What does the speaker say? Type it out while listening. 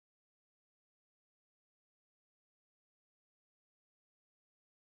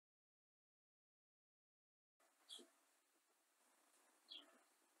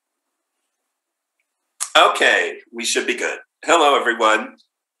Okay, we should be good. Hello, everyone.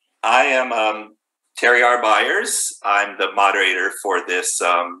 I am Terry R. Byers. I'm the moderator for this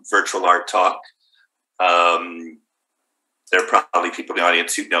virtual art talk. Um, there are probably people in the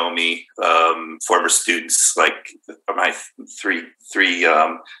audience who know me, former students like my three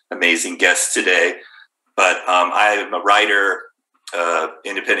amazing guests today. But I am a writer,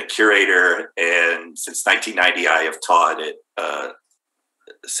 independent curator, and since 1990, I have taught at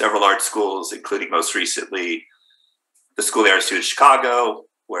several art schools, including most recently the School of the Art Institute of Chicago,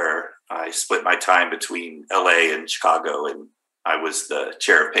 where I split my time between LA and Chicago, and I was the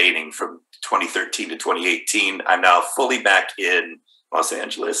chair of painting from 2013 to 2018. I'm now fully back in Los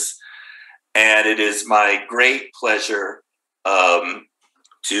Angeles, and it is my great pleasure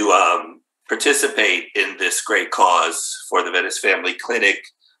to participate in this great cause for the Venice Family Clinic,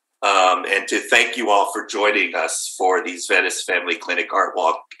 and to thank you all for joining us for these Venice Family Clinic Art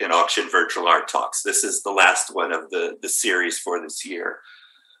Walk and Auction Virtual Art Talks. This is the last one of the series for this year.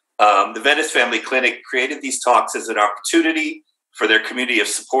 The Venice Family Clinic created these talks as an opportunity for their community of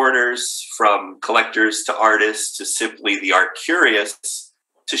supporters, from collectors to artists to simply the art curious,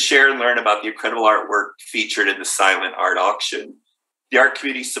 to share and learn about the incredible artwork featured in the silent art auction. The art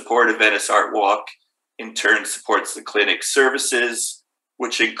community support of Venice Art Walk in turn supports the clinic's services,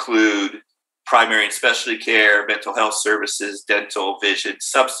 which include primary and specialty care, mental health services, dental, vision,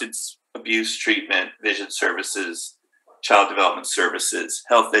 substance abuse treatment, vision services, child development services,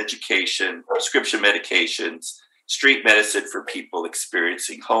 health education, prescription medications, street medicine for people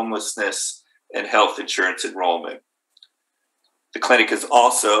experiencing homelessness, and health insurance enrollment. The clinic is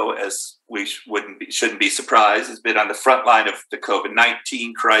also, as we shouldn't be surprised, has been on the front line of the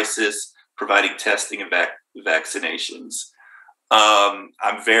COVID-19 crisis, providing testing and vaccinations.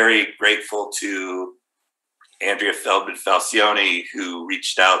 I'm very grateful to Andrea Feldman-Falcione, who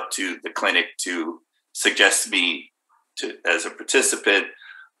reached out to the clinic to suggest me as a participant.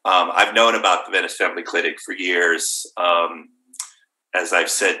 I've known about the Venice Family Clinic for years. As I've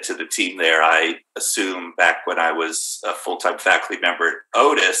said to the team there, I assume back when I was a full-time faculty member at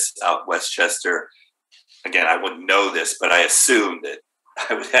Otis out in Westchester, again, I wouldn't know this, but I assumed that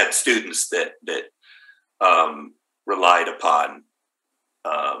I would have students that relied upon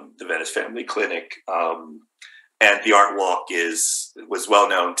the Venice Family Clinic. And the Art Walk was well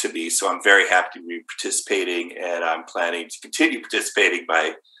known to me, so I'm very happy to be participating, and I'm planning to continue participating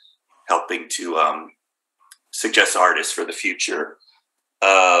by helping to suggest artists for the future.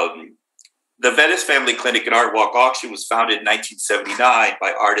 The Venice Family Clinic and Art Walk Auction was founded in 1979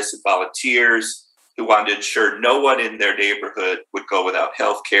 by artists and volunteers who wanted to ensure no one in their neighborhood would go without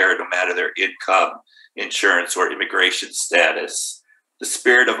health care, no matter their income, insurance, or immigration status. The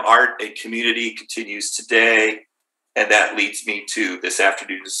spirit of art and community continues today, and that leads me to this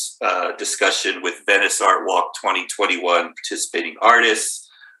afternoon's discussion with Venice Art Walk 2021 participating artists,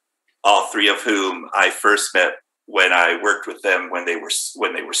 all three of whom I first met when I worked with them when they were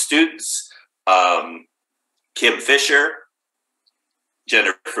students. Kim Fisher,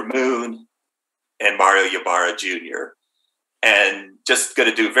 Jennifer Moon, and Mario Ybarra Jr. And just going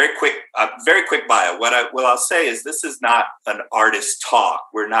to do a very quick bio. What I'll say is this is not an artist talk.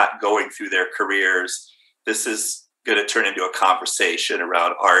 We're not going through their careers. This is going to turn into a conversation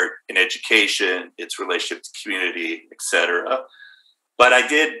around art and education, its relationship to community, etc. But I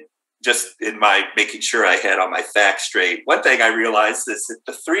did, just in my making sure I had all my facts straight, one thing I realized is that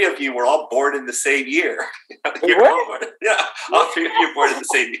the three of you were all born in the same year. All three of you were born in the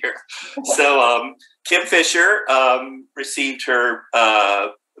same year. So Kim Fisher received her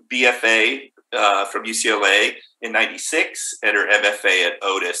BFA from UCLA in 96 and her MFA at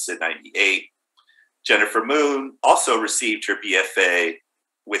Otis in 98. Jennifer Moon also received her BFA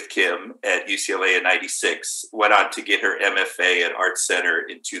with Kim at UCLA in 96, went on to get her MFA at Art Center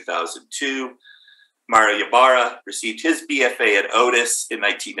in 2002. Mario Ybarra received his BFA at Otis in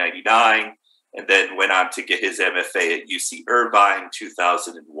 1999, and then went on to get his MFA at UC Irvine in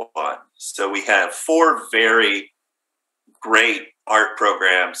 2001. So we have four very great art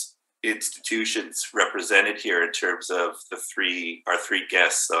programs, institutions represented here in terms of our three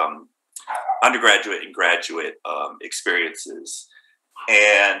guests' undergraduate and graduate experiences.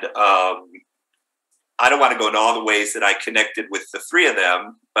 And I don't want to go into all the ways that I connected with the three of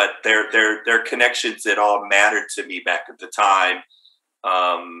them, but they're connections that all mattered to me back at the time.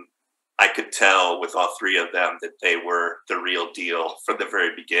 I could tell with all three of them that they were the real deal from the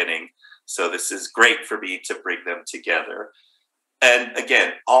very beginning. So this is great for me to bring them together. And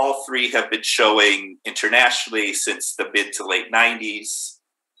again, all three have been showing internationally since the mid to late 90s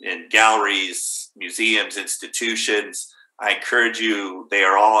in galleries, museums, institutions. I encourage you, they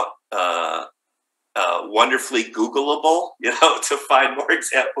are all wonderfully Googleable, to find more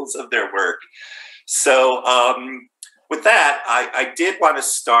examples of their work. So with that, I did want to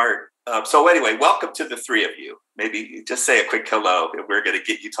start. So anyway, welcome to the three of you. Maybe just say a quick hello, and we're going to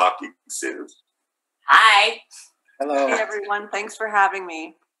get you talking soon. Hi. Hello. Hey, everyone. Thanks for having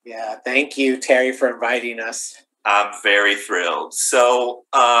me. Yeah, thank you, Terry, for inviting us. I'm very thrilled. So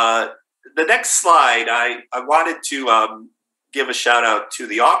the next slide, I wanted to give a shout out to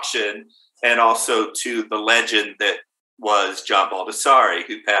the auction and also to the legend that was John Baldessari,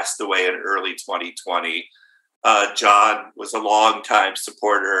 who passed away in early 2020. John was a longtime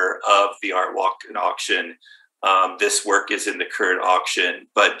supporter of the Art Walk and Auction. This work is in the current auction,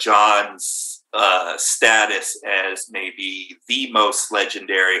 but John's status as maybe the most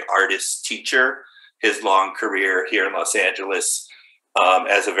legendary artist teacher, his long career here in Los Angeles,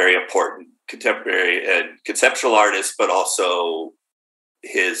 as a very important contemporary and conceptual artist, but also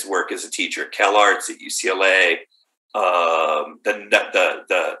his work as a teacher, CalArts at UCLA,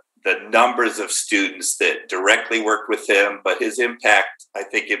 the numbers of students that directly worked with him, but his impact, I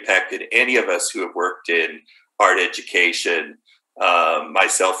think, impacted any of us who have worked in art education,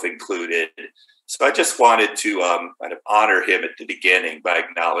 myself included. So I just wanted to kind of honor him at the beginning by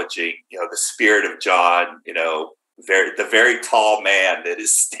acknowledging, the spirit of John, the very tall man that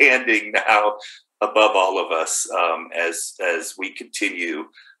is standing now above all of us as we continue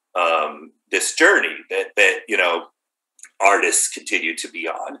this journey that artists continue to be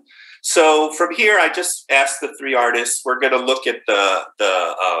on. So from here, I just asked the three artists. We're going to look at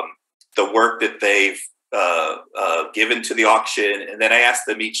the work that they've given to the auction, and then I asked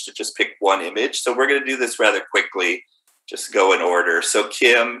them each to just pick one image. So we're going to do this rather quickly, just go in order. So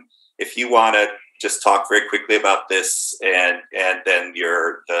Kim, if you want to just talk very quickly about this, and then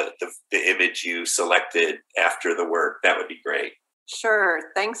the image you selected after the work, that would be great.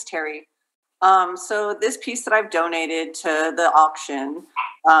 Sure. Thanks, Terry. So this piece that I've donated to the auction,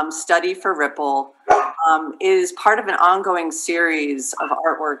 Study for Ripple, is part of an ongoing series of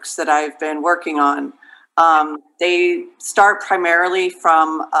artworks that I've been working on. They start primarily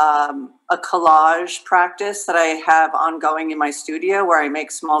from a collage practice that I have ongoing in my studio where I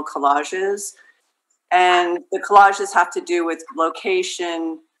make small collages. And the collages have to do with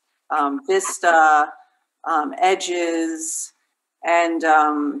location, vista, edges, and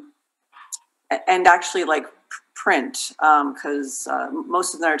actually like print, because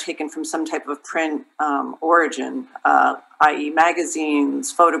most of them are taken from some type of print origin, i.e.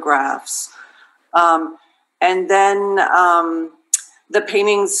 magazines, photographs. And then the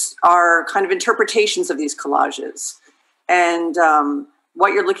paintings are kind of interpretations of these collages. And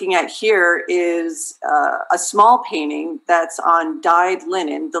what you're looking at here is a small painting that's on dyed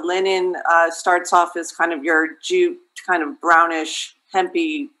linen. The linen starts off as kind of your jute, kind of brownish,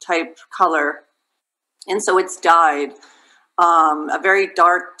 hempy type color. And so it's dyed a very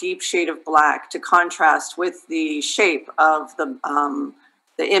dark, deep shade of black to contrast with the shape of the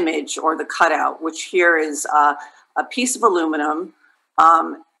image or the cutout, which here is a piece of aluminum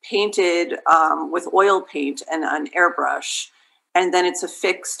painted with oil paint and an airbrush. And then it's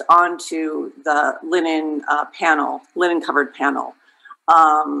affixed onto the linen panel, linen covered panel.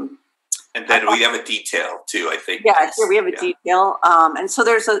 And then we have a detail too, I think. Yeah, here we have a detail. And so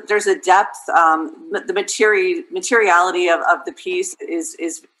there's a depth. The materiality of the piece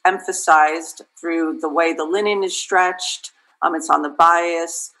is emphasized through the way the linen is stretched. It's on the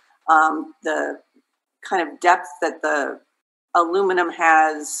bias, the kind of depth that the aluminum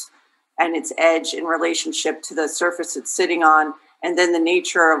has and its edge in relationship to the surface it's sitting on, and then the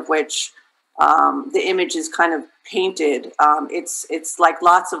nature of which the image is kind of painted. It's like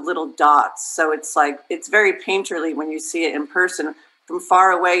lots of little dots. So it's very painterly when you see it in person. From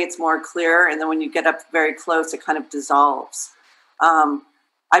far away, it's more clear. And then when you get up very close, it kind of dissolves.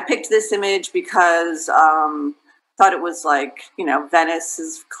 I picked this image because thought it was like, Venice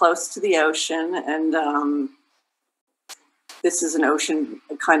is close to the ocean. And this is an ocean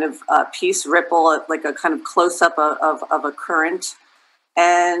kind of piece, ripple, like a kind of close up of a current.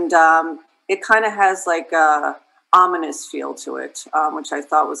 And it kind of has like a ominous feel to it, which I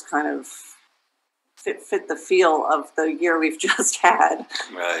thought was kind of fit the feel of the year we've just had.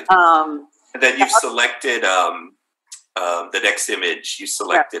 Right. And then you selected the next image. You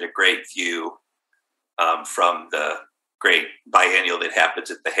selected a great view from the great biennial that happens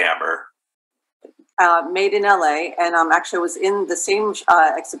at the Hammer. Made in LA, and actually I was in the same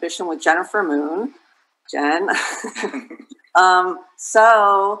exhibition with Jennifer Moon, Jen.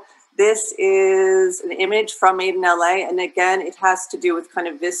 So this is an image from Made in LA, and again, it has to do with kind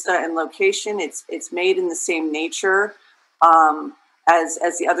of vista and location. It's made in the same nature.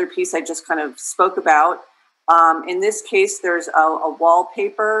 as the other piece I just kind of spoke about. In this case, there's a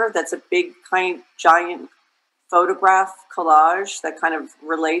wallpaper that's a big giant photograph collage that kind of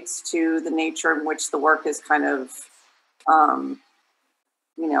relates to the nature in which the work is kind of,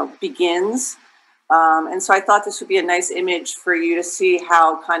 begins. And so I thought this would be a nice image for you to see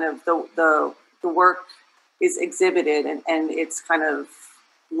how kind of the work is exhibited and its kind of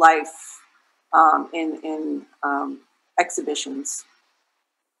life in exhibitions.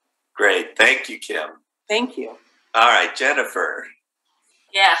 Great. Thank you, Kim. Thank you. All right, Jennifer.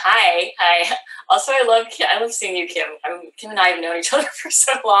 Yeah, hi. Also, I love seeing you, Kim. Kim and I have known each other for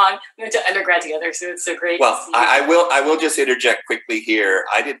so long. We went to undergrad together, so it's so great. Well, to see you. I will just interject quickly here.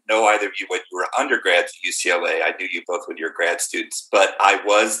 I didn't know either of you when you were undergrads at UCLA. I knew you both when you were grad students, but I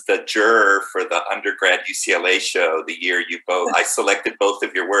was the juror for the undergrad UCLA show the year I selected both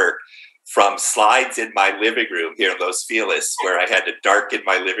of your work from slides in my living room here in Los Feliz, where I had to darken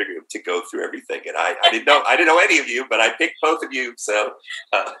my living room to go through everything. And I didn't know any of you, but I picked both of you. So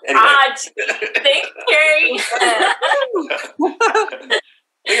anyway. Thanks, Carrie.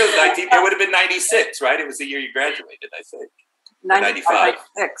 I think it would have been 96, right? It was the year you graduated, I think. 95.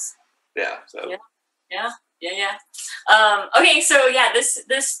 96. Yeah. So. Yeah. Okay, so yeah,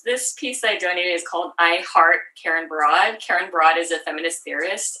 this piece that I donated is called "I Heart Karen Broad." Karen Broad is a feminist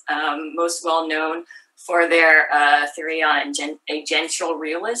theorist, most well known for their theory on agential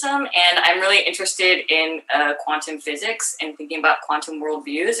realism, and I'm really interested in quantum physics and thinking about quantum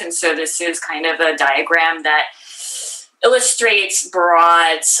worldviews. And so this is kind of a diagram that illustrates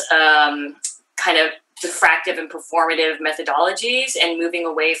Broad's kind of diffractive and performative methodologies and moving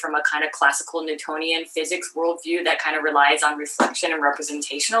away from a kind of classical Newtonian physics worldview that kind of relies on reflection and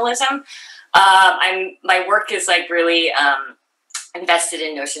representationalism. My work is like really invested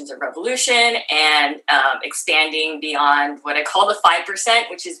in notions of revolution and expanding beyond what I call the 5%,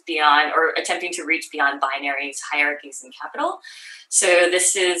 which is beyond or attempting to reach beyond binaries, hierarchies, and capital. So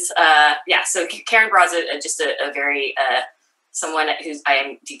this is, so Karen Broad's just a very, someone who's I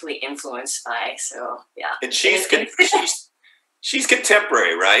am deeply influenced by. So yeah, and she's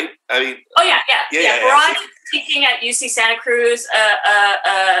contemporary, right? I mean, Broad teaching at UC Santa Cruz,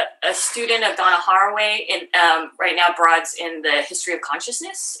 a student of Donna Haraway, and right now Broad's in the history of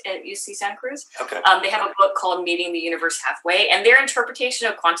consciousness at UC Santa Cruz. Okay. They have a book called Meeting the Universe Halfway, and their interpretation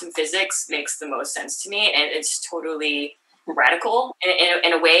of quantum physics makes the most sense to me, and it's totally radical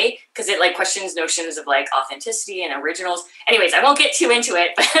in a way, because it like questions notions of like authenticity and originals. Anyways, I won't get too into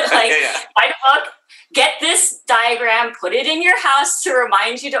it, but like my book, get this diagram, put it in your house to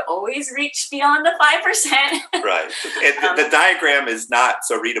remind you to always reach beyond the 5%. Right. And the diagram is not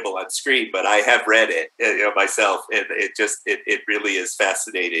so readable on screen, but I have read it myself, and it really is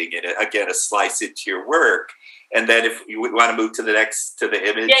fascinating. And again, a slice into your work. And then if you want to move to the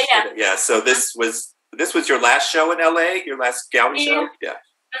image. Yeah. So this was your last show in LA, your last gallery show? Yeah.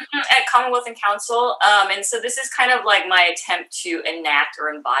 At Commonwealth and Council. And so this is kind of like my attempt to enact or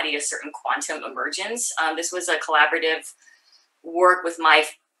embody a certain quantum emergence. This was a collaborative work with my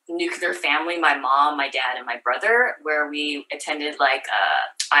nuclear family, my mom, my dad, and my brother, where we attended like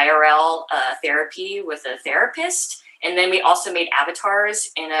IRL therapy with a therapist. And then we also made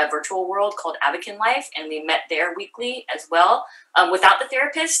avatars in a virtual world called Avakin Life. And we met there weekly as well without the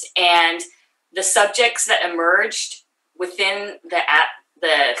therapist. And the subjects that emerged within the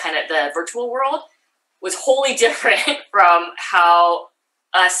kind of the virtual world was wholly different from how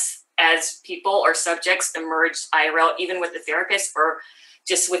us as people or subjects emerged IRL, even with the therapist or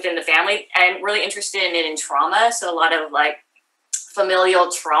just within the family. I'm really interested in trauma. So a lot of like familial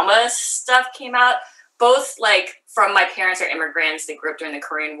trauma stuff came out, both like from my parents are immigrants. They grew up during the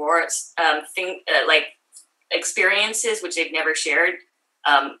Korean War. Like experiences, which they've never shared,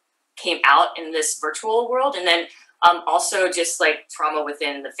 came out in this virtual world, and then also just like trauma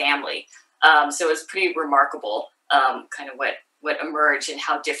within the family. So it was pretty remarkable, kind of what emerged and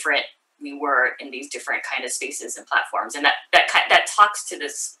how different we were in these different kind of spaces and platforms, and that talks to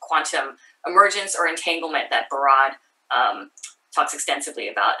this quantum emergence or entanglement that Broad talks extensively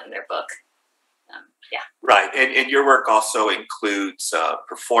about in their book. Right, and your work also includes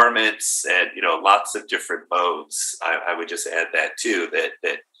performance and lots of different modes. I would just add that too,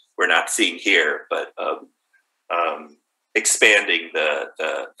 that we're not seeing here, but expanding the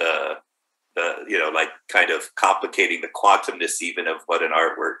like kind of complicating the quantumness even of what an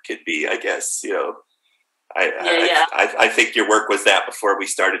artwork could be, I guess. I think your work was that before we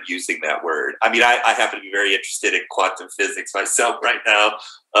started using that word. I mean, I happen to be very interested in quantum physics myself right now.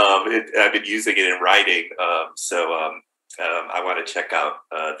 I've been using it in writing, so I want to check out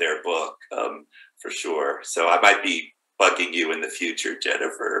their book for sure. So I might be bugging you in the future,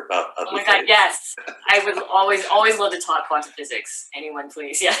 Jennifer, about other Oh my God, things. yes. I would always love to talk quantum physics. Anyone,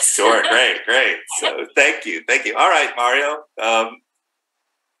 please, yes. Sure, great. So thank you. All right, Mario.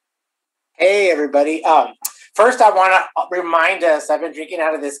 Hey, everybody. First, I want to remind us, I've been drinking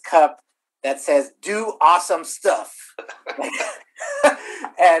out of this cup that says, do awesome stuff.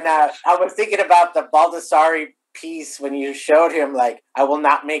 And I was thinking about the Baldessari piece when you showed him, like, I will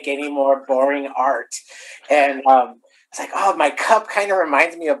not make any more boring art. And it's like, oh, my cup kind of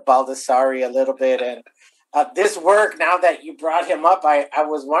reminds me of Baldessari a little bit. And this work, now that you brought him up, I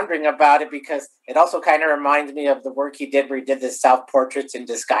was wondering about it because it also kind of reminds me of the work he did where he did the self-portraits in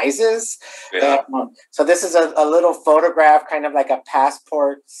disguises. Yeah. So this is a little photograph, kind of like a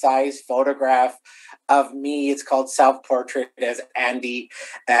passport size photograph of me. It's called Self-Portrait as Andy.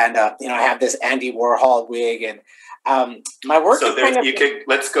 And, I have this Andy Warhol wig. And my work so is kind of...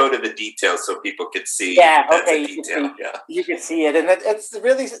 let's go to the details so people can see. Yeah, that's okay. You can see it. And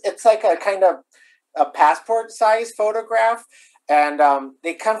it's like a kind of a passport size photograph, and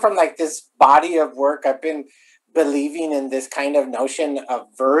they come from like this body of work. I've been believing in this kind of notion of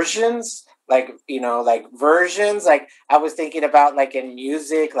versions, like versions. Like I was thinking about, like, in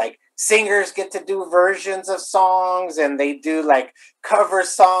music, like singers get to do versions of songs, and they do like cover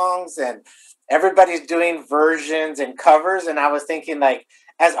songs, and everybody's doing versions and covers. And I was thinking, like,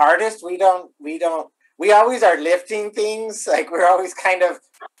 as artists, we always are lifting things. Like, we're always kind of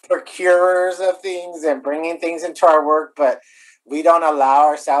procurers of things and bringing things into our work, but we don't allow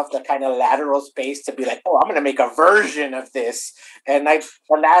ourselves the kind of lateral space to be like, oh, I'm going to make a version of this. And I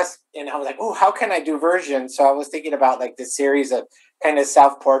was like, oh, how can I do versions? So I was thinking about like this series of kind of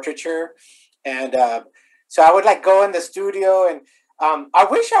self-portraiture. And so I would like go in the studio, and I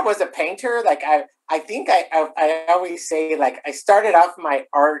wish I was a painter. Like I think I always say, like, I started off my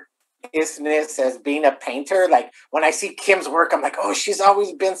art isness as being a painter. Like when I see Kim's work, I'm like, oh, she's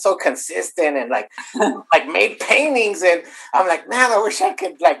always been so consistent and like made paintings, and I'm like, man, I wish I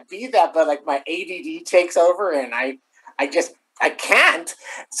could like be that, but like my ADD takes over and I can't.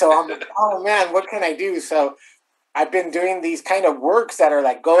 So I'm like, oh man, what can I do? So I've been doing these kind of works that are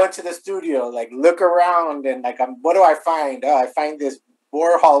like, go into the studio, like look around, and like, what do I find? Oh, I find this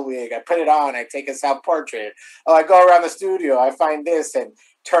Warhol wig. I put it on. I take a self-portrait. Oh, I go around the studio. I find this and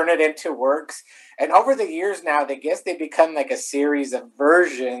turn it into works. And over the years now, I guess they become like a series of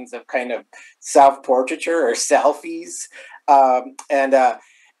versions of kind of self-portraiture or selfies. And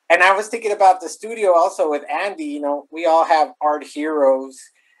I was thinking about the studio also with Andy. We all have art heroes,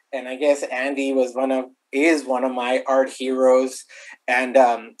 and I guess Andy is one of my art heroes. And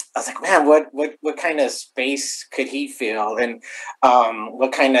I was like, man, what kind of space could he fill? And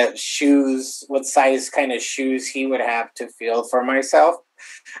what kind of shoes, what size kind of shoes he would have to fill for myself.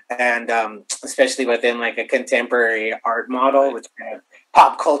 And especially within like a contemporary art model, which kind of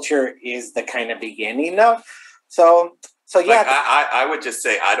pop culture is the kind of beginning of. So yeah. Like, I would just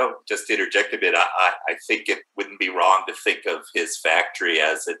say, I don't just interject a bit. I think it wouldn't be wrong to think of his factory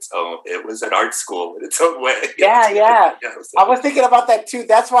as its own. It was an art school in its own way. Yeah. So. I was thinking about that too.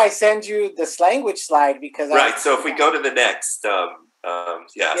 That's why I send you this language slide, because So if we go to the next, so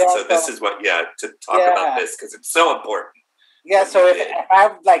this is what, to talk about this, because it's so important. Yeah, so if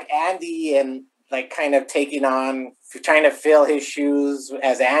I'm like Andy and like kind of trying to fill his shoes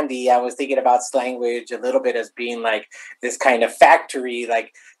as Andy, I was thinking about Slangwich a little bit as being like this kind of factory.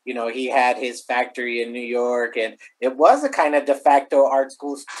 Like, he had his factory in New York, and it was a kind of de facto art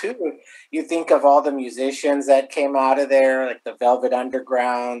school too. You think of all the musicians that came out of there, like the Velvet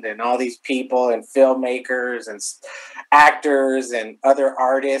Underground and all these people and filmmakers and actors and other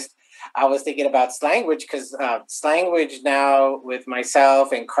artists. I was thinking about Slangwich because Slangwich now, with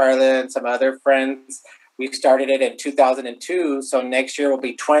myself and Carla and some other friends, we started it in 2002. So next year will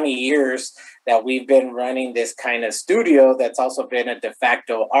be 20 years that we've been running this kind of studio that's also been a de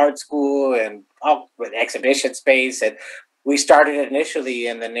facto art school and with exhibition space. And we started initially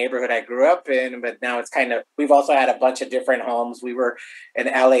in the neighborhood I grew up in, but now it's we've also had a bunch of different homes. We were in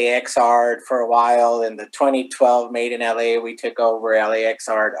LAX Art for a while. In the 2012 Made in LA, we took over LAX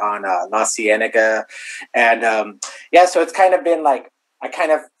Art on La Cienega. And so it's kind of been like, I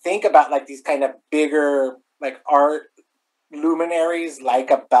kind of think about like these kind of bigger like art luminaries like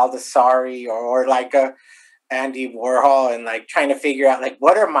a Baldessari or like a Andy Warhol, and like trying to figure out like,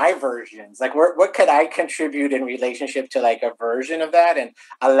 what are my versions? Like what could I contribute in relationship to like a version of that, and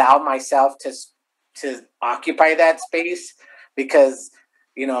allow myself to occupy that space, because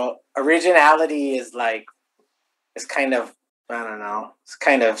originality is like, it's kind of, I don't know, it's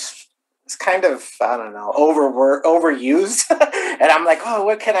kind of I don't know, overused. And I'm like, oh,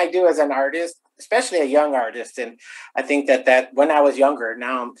 what can I do as an artist especially a young artist. And I think that when I was younger,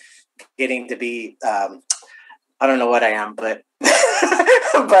 now I'm getting to be, I don't know what I am, but,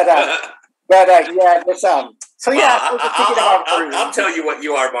 yeah, there's, so yeah, I'll tell you what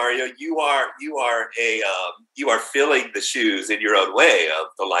you are, Mario. You are filling the shoes in your own way of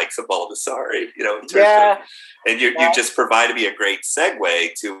the likes of Baldessari, you know, in terms of, and you just provided me a great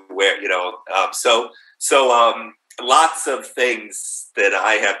segue to where, you know, so lots of things that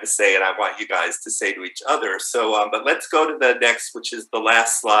I have to say, and I want you guys to say to each other. So, but let's go to the next, which is the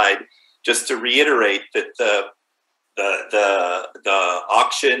last slide, just to reiterate that the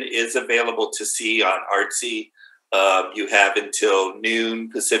auction is available to see on Artsy. You have until noon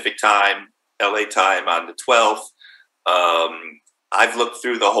Pacific time, LA time on the 12th. I've looked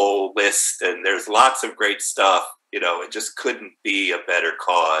through the whole list and there's lots of great stuff. You know, it just couldn't be a better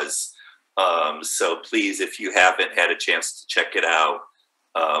cause. So please, if you haven't had a chance to check it out,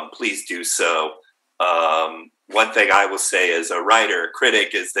 please do so. One thing I will say as a writer, a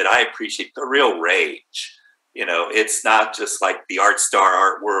critic, is that I appreciate the real rage. You know, it's not just like the art star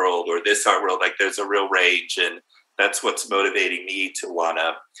art world or this art world, like there's a real rage, and that's what's motivating me to want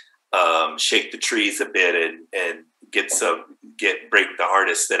to shake the trees a bit and bring the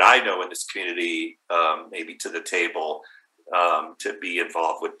artists that I know in this community maybe to the table to be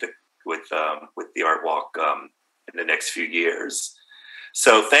involved with the art walk in the next few years.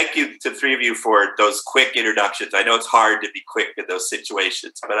 So thank you to the three of you for those quick introductions. I know it's hard to be quick in those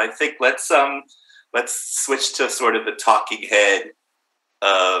situations, but I think let's switch to sort of the talking head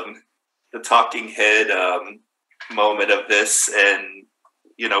moment of this. And,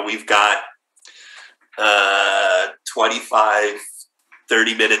 you know, we've got 25,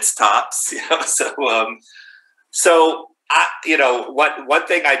 30 minutes tops, you know, so I, you know, one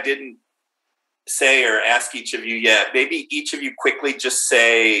thing I didn't say or ask each of you yet, maybe each of you quickly just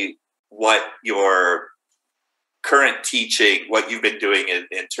say what your current teaching, what you've been doing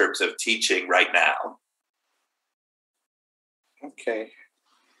in terms of teaching right now. Okay.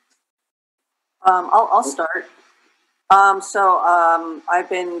 I'll start. I've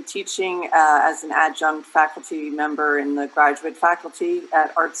been teaching as an adjunct faculty member in the graduate faculty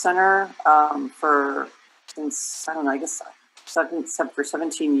at Art Center since, I don't know, I guess for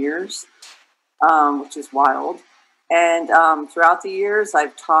 17 years, which is wild. And throughout the years,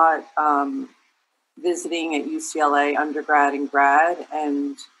 I've taught visiting at UCLA undergrad and grad,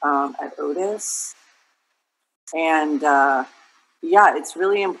 and at Otis. And yeah, it's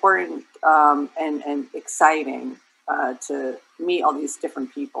really important and exciting to meet all these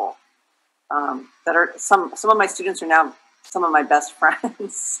different people that are some of my students are now some of my best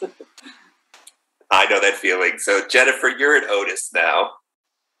friends. I know that feeling. So Jennifer, you're at Otis now.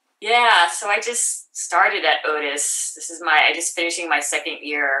 Yeah, so I just started at Otis. I just finishing my second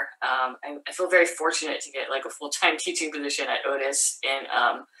year. I feel very fortunate to get like a full-time teaching position at Otis in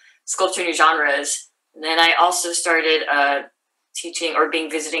sculpture new genres. And then I also started teaching or being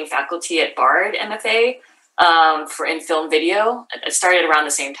visiting faculty at Bard MFA in film video. It started around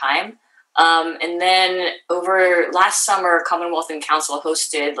the same time. And then over last summer, Commonwealth and Council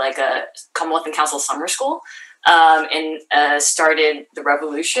hosted like a Commonwealth and Council summer school. And started the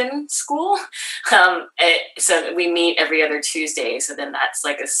Revolution School. So we meet every other Tuesday. So then that's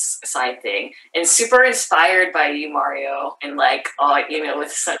like a side thing. And super inspired by you, Mario. And like, you know,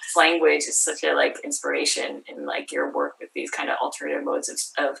 with such language, it's such a like inspiration in like your work with these kind of alternative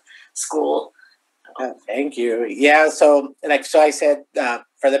modes of school. Thank you. Yeah. So I said,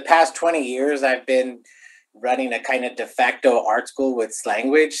 for the past 20 years, I've been running a kind of de facto art school with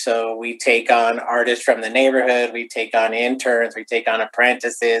language. So we take on artists from the neighborhood, we take on interns, we take on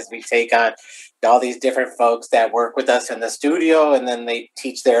apprentices, we take on all these different folks that work with us in the studio, and then they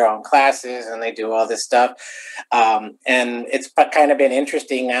teach their own classes and they do all this stuff. And it's kind of been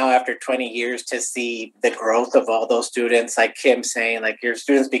interesting now after 20 years to see the growth of all those students, like Kim saying, like your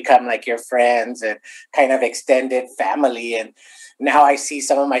students become like your friends and kind of extended family. And now I see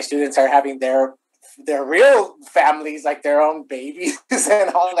some of my students are having their real families, like their own babies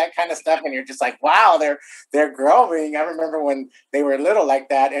and all that kind of stuff. And you're just like, wow, they're growing. I remember when they were little like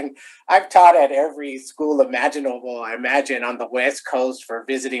that. And I've taught at every school imaginable, I imagine, on the West Coast for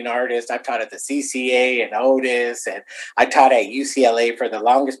visiting artists. I've taught at the CCA and Otis, and I taught at UCLA for the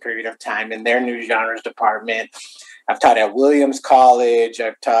longest period of time in their new genres department. I've taught at Williams College.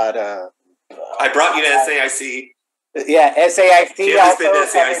 I've taught I brought you to SAIC. Yeah, SAIC also.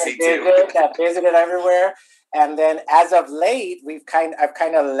 SAIC too. I visited everywhere. And then as of late, I've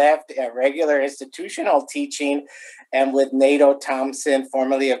kind of left a regular institutional teaching, and with Nato Thompson,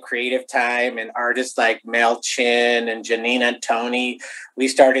 formerly of Creative Time, and artists like Mel Chin and Janine Antoni, we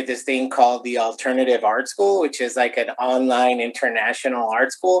started this thing called the Alternative Art School, which is like an online international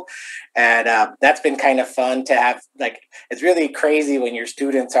art school. And that's been kind of fun to have. Like, it's really crazy when your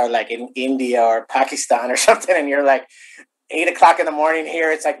students are like in India or Pakistan or something, and you're like, 8 o'clock in the morning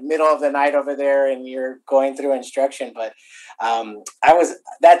here, it's like middle of the night over there, and you're going through instruction. But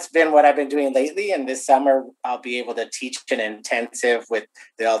that's been what I've been doing lately. And this summer, I'll be able to teach an intensive with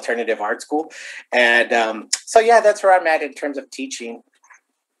the Alternative Art School. And so, yeah, that's where I'm at in terms of teaching.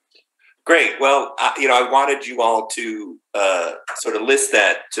 Great. Well, I wanted you all to sort of list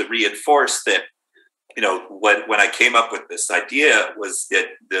that to reinforce that, when I came up with this idea was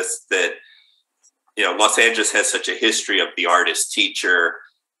that Los Angeles has such a history of the artist teacher.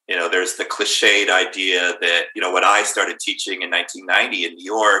 There's the cliched idea that, when I started teaching in 1990 in New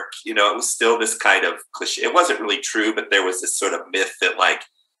York, it was still this kind of cliche. It wasn't really true, but there was this sort of myth that that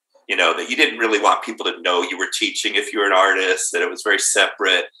you didn't really want people to know you were teaching if you were an artist, that it was very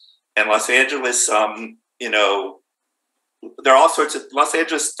separate. And Los Angeles, there are all sorts of, Los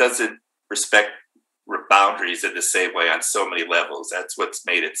Angeles doesn't respect boundaries in the same way on so many levels. That's what's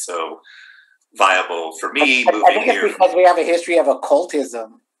made it so viable for me moving I think it's here. Because we have a history of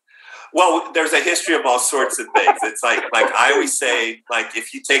occultism. Well, there's a history of all sorts of things. It's like I always say,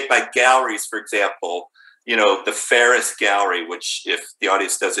 if you take galleries, for example, the Ferris Gallery, which if the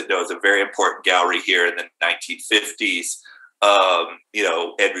audience doesn't know, is a very important gallery here in the 1950s.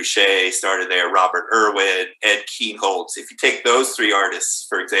 Ed Ruscha started there, Robert Irwin, Ed Kienholz. If you take those three artists,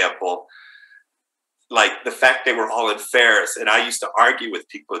 for example, the fact they were all in Ferris, and I used to argue with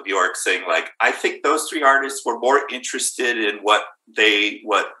people in New York saying, I think those three artists were more interested in what they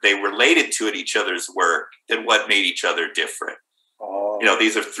related to in each other's work than what made each other different. Oh.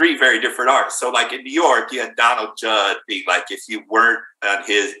 These are three very different artists. So in New York, you had Donald Judd being if you weren't on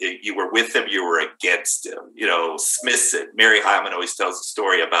you were with him, you were against him. Smithson, Mary Hyman always tells a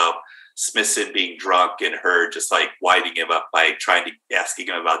story about Smithson being drunk and her just winding him up by asking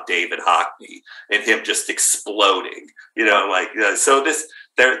him about David Hockney and him just exploding, so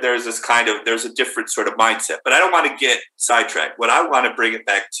there's this there's a different sort of mindset, but I don't want to get sidetracked. What I want to bring it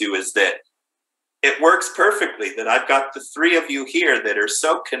back to is that it works perfectly that I've got the three of you here that are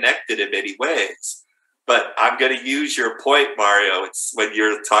so connected in many ways. But I'm going to use your point, Mario. It's when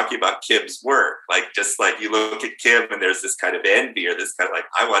you're talking about Kim's work, you look at Kim and there's this kind of envy or this kind of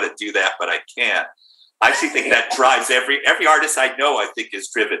I want to do that, but I can't. I actually think that drives every artist I know, I think, is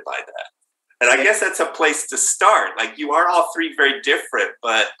driven by that. And I guess that's a place to start. You are all three very different,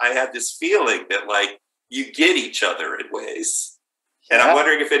 but I have this feeling that you get each other in ways. And yeah. I'm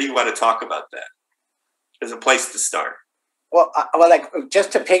wondering if any of you want to talk about that as a place to start. Well,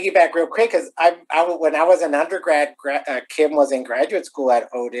 just to piggyback real quick, because when I was an undergrad, Kim was in graduate school at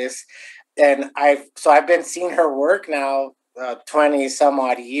Otis, and I've been seeing her work now 20 some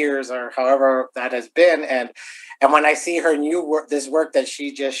odd years or however that has been, and when I see her new work, this work that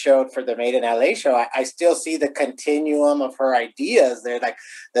she just showed for the Made in LA show, I still see the continuum of her ideas. They're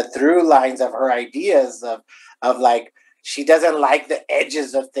the through lines of her ideas of she doesn't like the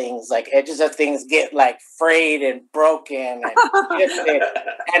edges of things. Edges of things get frayed and broken and shifted.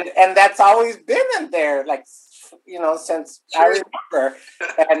 and that's always been in there, since I remember.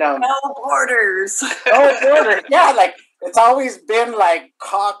 And no borders. No borders. Yeah, it's always been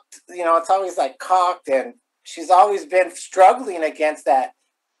cocked, it's always cocked, and she's always been struggling against that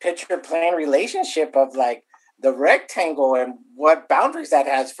picture plane relationship of the rectangle and what boundaries that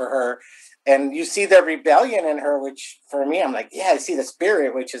has for her. And you see the rebellion in her, which for me, I'm I see the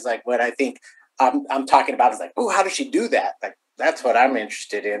spirit, which is what I think I'm talking about is oh, how does she do that? That's what I'm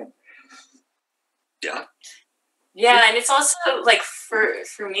interested in. Yeah. Yeah. And it's also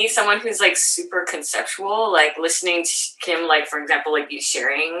for me, someone who's super conceptual, listening to Kim, for example, you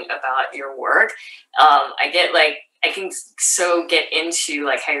sharing about your work. I get I can so get into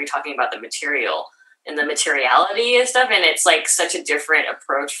how you're talking about the material and the materiality and stuff, and it's such a different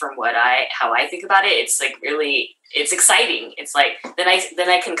approach from how I think about it. It's really, it's exciting. It's then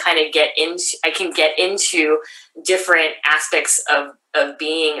I can kind of get into different aspects of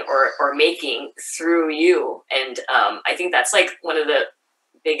being or making through you, and I think that's one of the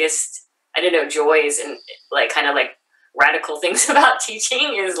biggest, joys and radical things about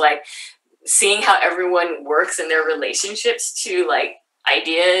teaching is seeing how everyone works in their relationships to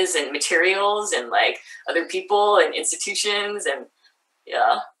ideas and materials and other people and institutions, and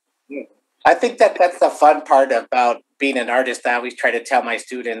yeah. I think that's the fun part about being an artist. I always try to tell my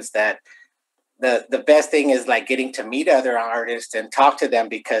students that the best thing is like getting to meet other artists and talk to them,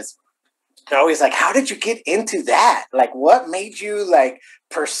 because they're always like, how did you get into that? Like, what made you like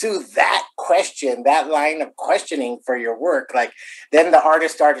pursue that question, that line of questioning for your work? Like, then the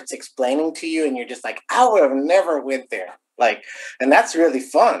artist starts explaining to you and you're just like, I would have never went there. Like, and that's really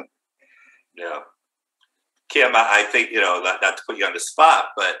fun. Yeah. Kim, I think, not to put you on the spot,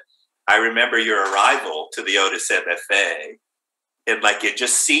 but I remember your arrival to the Otis MFA, and like it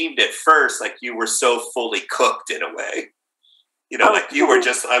just seemed at first like you were so fully cooked in a way. Like you were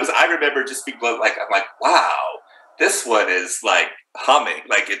just, I remember just being like, I'm like, wow, this one is like humming,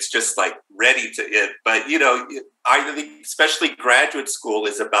 like it's just like ready to hit. But, I think especially graduate school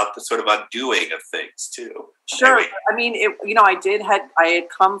is about the sort of undoing of things too. Sure. Anyway. I mean, I had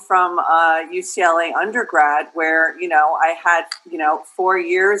come from UCLA undergrad where, I had, 4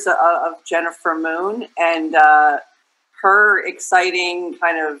 years of Jennifer Moon and her exciting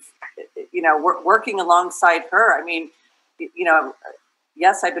kind of, working alongside her. I mean,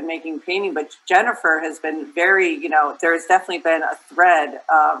 yes, I've been making painting, but Jennifer has been very, there's definitely been a thread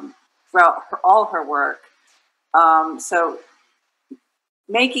throughout all her work. So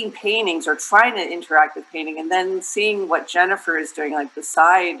making paintings or trying to interact with painting, and then seeing what Jennifer is doing, like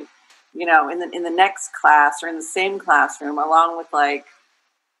beside, in the next class or in the same classroom, along with like,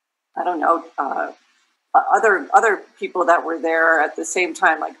 I don't know, other people that were there at the same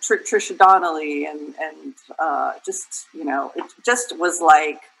time, like Trisha Donnelly, and just, it just was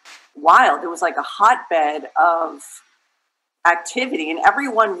like wild. It was like a hotbed of activity, and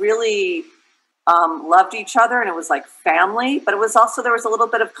everyone really loved each other, and it was like family, but it was also, there was a little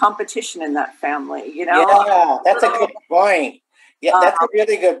bit of competition in that family, Yeah, that's a good point. Yeah, that's a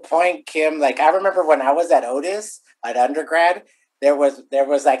really good point, Kim. Like, I remember when I was at Otis at undergrad, there was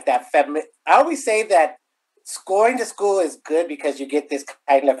like that I always say that going to school is good because you get this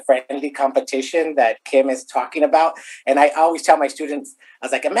kind of friendly competition that Kim is talking about. And I always tell my students, I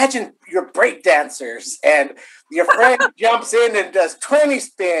was like, imagine you're break dancers and your friend jumps in and does 20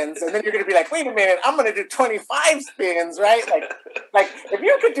 spins. And then you're going to be like, wait a minute, I'm going to do 25 spins, right? Like if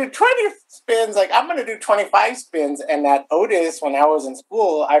you could do 20 spins, like I'm going to do 25 spins. And at Otis, when I was in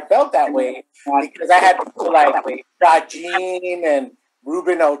school, I felt that way because I had people like Rajin and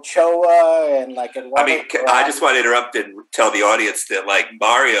Ruben Ochoa and like. I just want to interrupt and tell the audience that like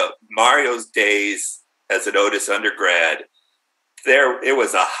Mario's days as an Otis undergrad, it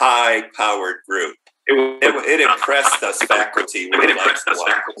was a high-powered group. It impressed us faculty.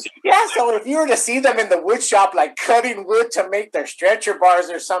 Yeah, so if you were to see them in the wood shop, like cutting wood to make their stretcher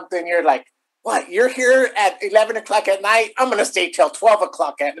bars or something, you're like, what, you're here at 11 o'clock at night? I'm going to stay till 12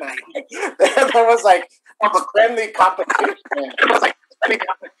 o'clock at night. Like, there was like a friendly competition. I'm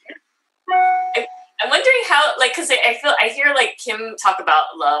wondering how, like, because I hear like Kim talk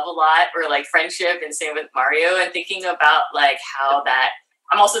about love a lot, or like friendship, and same with Mario, and thinking about like how that.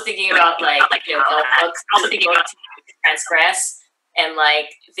 I'm also thinking about like also thinking about transgress, and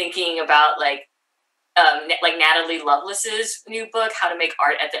like thinking about like Natalie Lovelace's new book, How to Make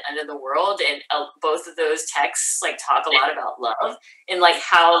Art at the End of the World, and both of those texts like talk a lot about love and like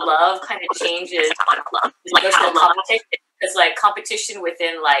how love kind of changes emotional competition. Because like competition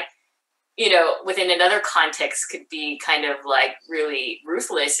within like, within another context could be kind of like really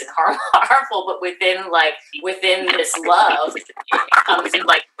ruthless and harmful, but within this love, and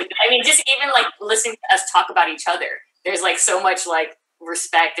like, I mean, just even like listening to us talk about each other, there's like so much like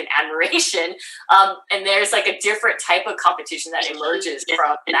respect and admiration, and there's like a different type of competition that emerges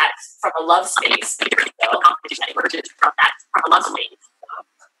from a love space. Competition that emerges from a love space.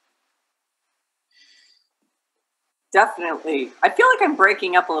 Definitely. I feel like I'm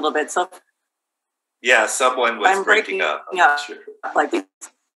breaking up a little bit. So yeah, someone was breaking up. Yeah, sure. Like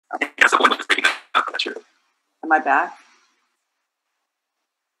someone was breaking up. I'm not sure. Am I back?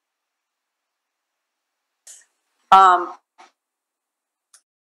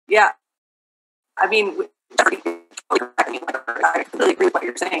 Yeah. I mean, I completely agree with what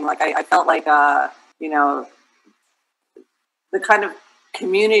you're saying. Like, I felt like, the kind of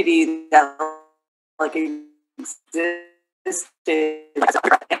community that like existed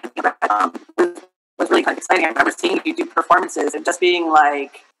was really kind of exciting. I remember seeing you do performances and just being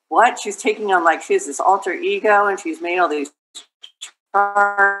like, what? She's taking on, like, she has this alter ego and she's made all these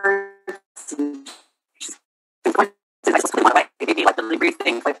charts and she's maybe like really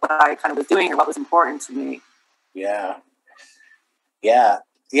rethink like what I kind of was doing or what was important to me. Yeah.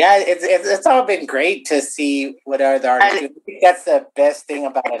 It's all been great to see what other artists do. I think that's the best thing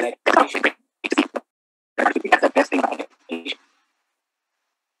about an education.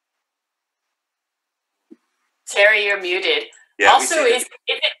 Terry, you're muted. Yeah, also, is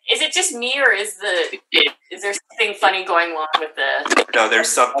Is it just me, or is there something funny going on with the? No, there's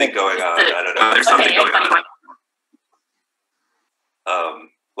something going on. I don't know. There's something going on.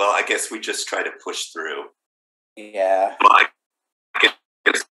 Well, I guess we just try to push through. Yeah. Well, I guess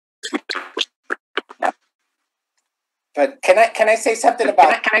But can I say something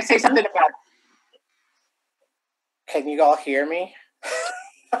about? Can you all hear me?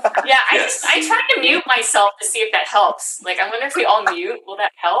 Yeah, Yes. I tried to mute myself to see if that helps. Like, I wonder if we all mute. Will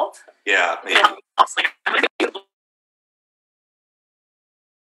that help? Yeah, maybe.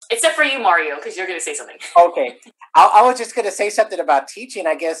 Except for you, Mario, because you're going to say something. Okay, I was just going to say something about teaching.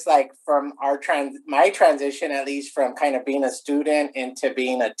 I guess like from my transition, at least from kind of being a student into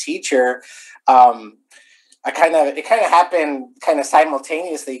being a teacher, it kind of happened kind of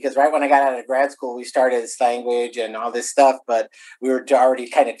simultaneously, because right when I got out of grad school, we started this language and all this stuff, but we were already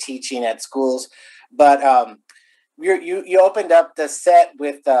kind of teaching at schools. But you opened up the set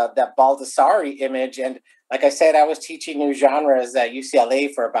with that Baldessari image, and like I said, I was teaching new genres at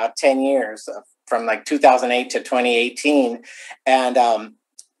UCLA for about 10 years, from like 2008 to 2018, and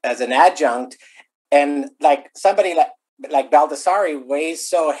as an adjunct. And like somebody like Baldessari weighs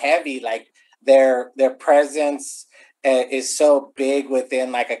so heavy, like their presence is so big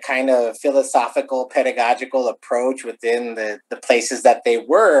within like a kind of philosophical, pedagogical approach within the places that they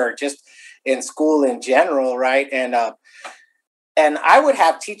were, just in school in general, right? And I would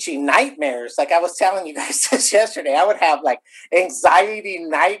have teaching nightmares. Like I was telling you guys this yesterday, I would have like anxiety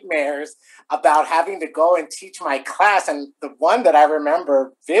nightmares about having to go and teach my class. And the one that I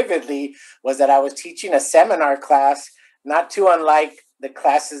remember vividly was that I was teaching a seminar class, not too unlike the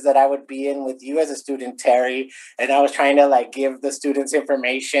classes that I would be in with you as a student, Terry. And I was trying to like give the students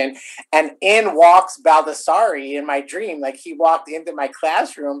information. And in walks Baldessari in my dream. Like he walked into my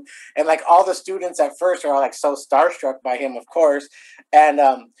classroom, and like all the students at first are all like so starstruck by him, of course. And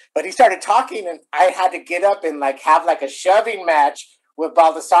but he started talking, and I had to get up and like have like a shoving match with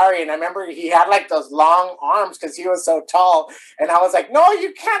Baldessari. And I remember he had like those long arms because he was so tall. And I was like, no,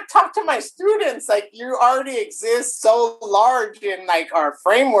 you can't talk to my students. Like you already exist so large in like our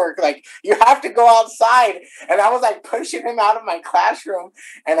framework. Like you have to go outside. And I was like pushing him out of my classroom,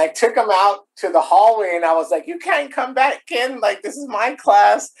 and I took him out to the hallway, and I was like, you can't come back in. Like this is my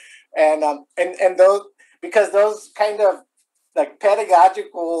class. And those, because those kind of like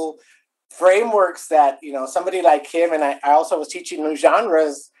pedagogical frameworks that, you know, somebody like him, and I also was teaching new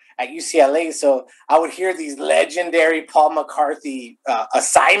genres at UCLA, so I would hear these legendary Paul McCarthy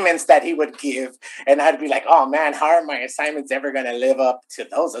assignments that he would give, and I'd be like, oh man, how are my assignments ever going to live up to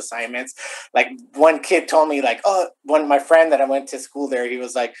those assignments? Like one kid told me, like, my friend that I went to school there, he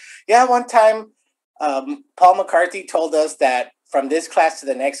was like, yeah, one time Paul McCarthy told us that from this class to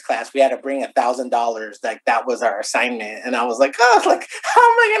the next class, we had to bring $1,000. Like that was our assignment. And I was like, oh, like, how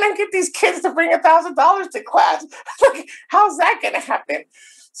am I going to get these kids to bring $1,000 to class? Like, how's that going to happen?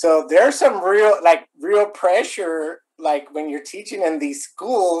 So there's some real pressure, like when you're teaching in these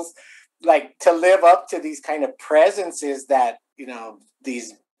schools, like to live up to these kind of presences that, you know,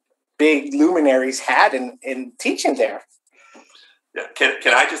 these big luminaries had in teaching there. Yeah.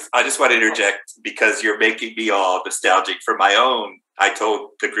 Can I just want to interject, because you're making me all nostalgic for my own. I told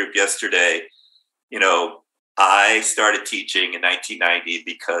the group yesterday, you know, I started teaching in 1990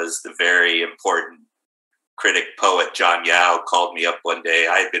 because the very important critic poet John Yao called me up one day.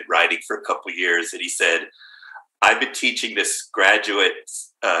 I had been writing for a couple of years, and he said, I've been teaching this graduate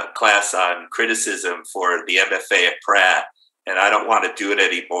class on criticism for the MFA at Pratt, and I don't want to do it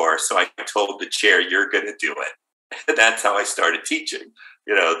anymore. So I told the chair, you're going to do it. That's how I started teaching,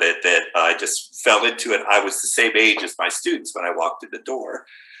 you know, that I just fell into it. I was the same age as my students when I walked in the door.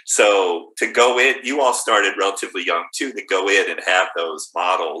 So to go in, you all started relatively young too, to go in and have those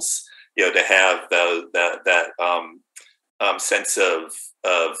models, you know, to have that sense of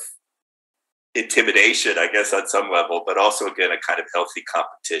intimidation, I guess, on some level, but also, again, a kind of healthy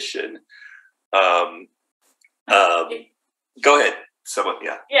competition. Go ahead. Someone,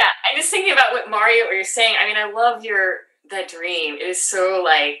 yeah. Yeah, I'm just thinking about what Mario, what you're saying. I mean, I love that dream. It is so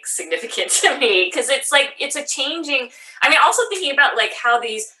like significant to me, because it's like, it's a changing, I mean, also thinking about like how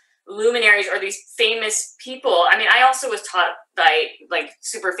these luminaries or these famous people, I mean, I also was taught by like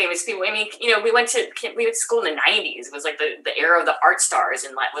super famous people. I mean, you know, we went to school in the 90s. It was like the era of the art stars,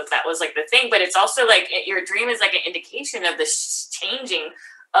 and like that was like the thing. But it's also like your dream is like an indication of the changing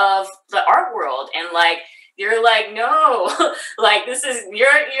of the art world, and like, you're like, no, like this is, you're,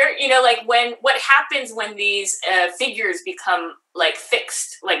 you know, like what happens when these figures become like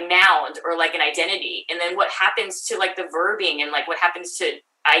fixed, like noun or like an identity. And then what happens to like the verbing, and like what happens to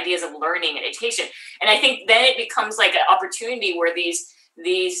ideas of learning and education. And I think then it becomes like an opportunity where these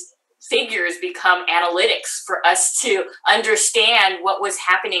these figures become analytics for us to understand what was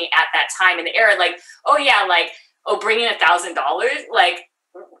happening at that time in the era. Like, oh yeah, like, oh, bringing $1,000, like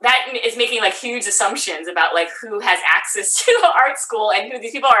that is making like huge assumptions about like who has access to art school and who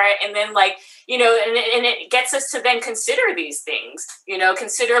these people are. And then like, you know, and it gets us to then consider these things, you know,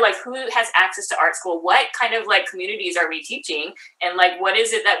 consider like who has access to art school, what kind of like communities are we teaching, and like what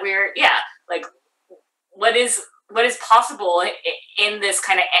is it that we're, like what is possible in this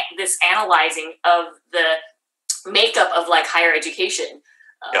kind of this analyzing of the makeup of like higher education.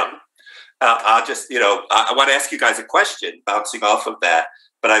 I'll just, I want to ask you guys a question bouncing off of that,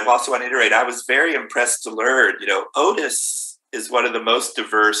 but I also want to iterate. I was very impressed to learn, Otis is one of the most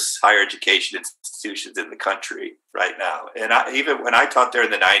diverse higher education institutions in the country right now. And even when I taught there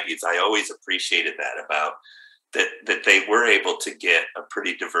in the 90s, I always appreciated that about that they were able to get a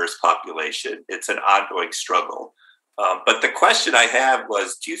pretty diverse population. It's an ongoing struggle. But the question I have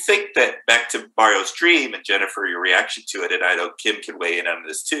was, do you think that, back to Mario's dream, and Jennifer, your reaction to it, and I know Kim can weigh in on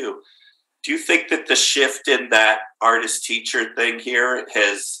this too, do you think that the shift in that artist-teacher thing here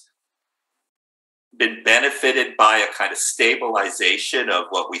has been benefited by a kind of stabilization of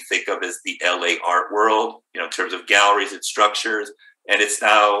what we think of as the LA art world, in terms of galleries and structures, and it's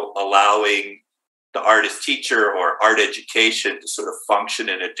now allowing the artist-teacher or art education to sort of function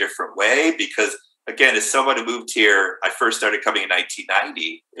in a different way? Because again, as someone who moved here, I first started coming in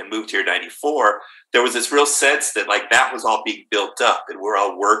 1990 and moved here in 94. There was this real sense that like that was all being built up and we're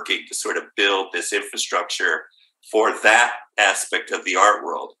all working to sort of build this infrastructure for that aspect of the art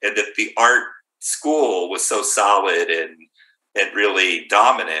world, and that the art school was so solid and really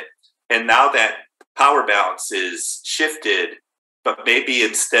dominant. And now that power balance is shifted, but maybe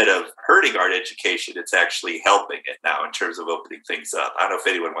instead of hurting art education, it's actually helping it now in terms of opening things up. I don't know if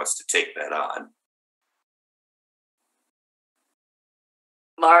anyone wants to take that on.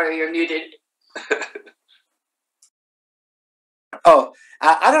 Mario, you're muted.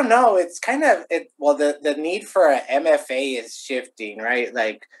 I don't know. It's kind of the need for a MFA is shifting, right?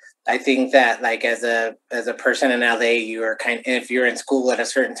 Like, I think that like as a person in LA, you are if you're in school at a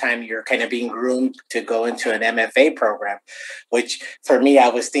certain time, you're kind of being groomed to go into an MFA program, which for me, I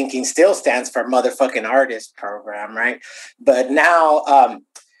was thinking still stands for motherfucking artist program, right? But now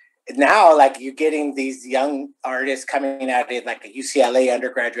like you're getting these young artists coming out of like a UCLA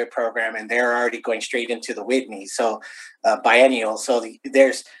undergraduate program, and they're already going straight into the Whitney, so biennial. So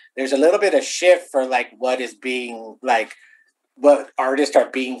there's a little bit of shift for like what is being like what artists are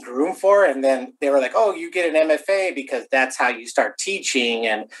being groomed for. And then they were like, oh, you get an MFA because that's how you start teaching.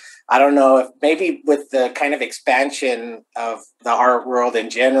 And I don't know if maybe with the kind of expansion of the art world in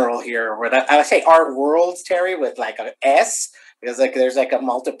general here, I would say art worlds, Terry, with like a S, because like there's like a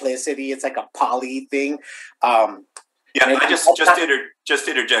multiplicity, it's like a poly thing. I just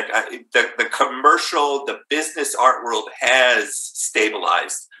interject. The commercial, the business art world has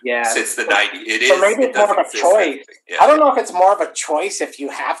stabilized since the 90s. It is. Maybe it's more of a choice. Yeah. I don't know if it's more of a choice if you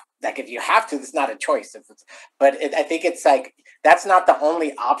have to. It's not a choice. I think it's like that's not the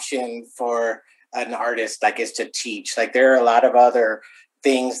only option for an artist. Like, is to teach. Like, there are a lot of other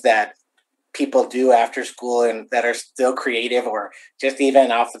things that people do after school and that are still creative, or just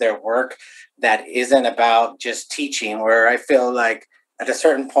even off of their work, that isn't about just teaching, where I feel like at a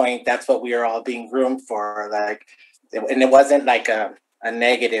certain point, that's what we are all being groomed for. Like, and it wasn't like a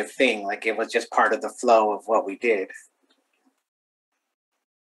negative thing. Like, it was just part of the flow of what we did.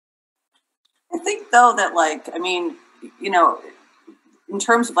 I think though that like, I mean, in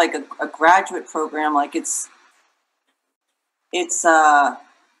terms of like a graduate program, like it's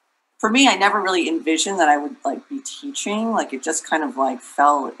for me, I never really envisioned that I would like be teaching. Like, it just kind of like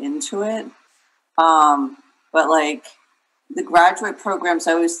fell into it. But like the graduate programs,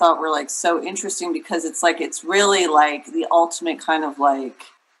 I always thought were like so interesting because it's like, it's really like the ultimate kind of like,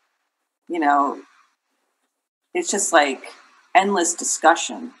 it's just like endless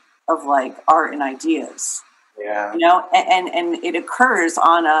discussion of like art and ideas. Yeah. And it occurs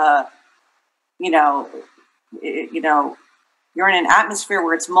on a, you're in an atmosphere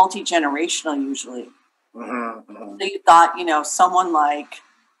where it's multi-generational usually. Mm-hmm, mm-hmm. So you've got, someone like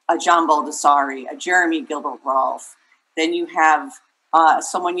a John Baldessari, a Jeremy Gilbert Rolfe. Then you have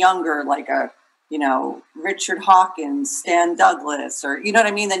someone younger like a, Richard Hawkins, Stan Douglas, or, you know what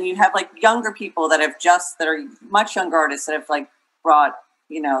I mean? Then you have like younger people that are much younger artists that have like brought,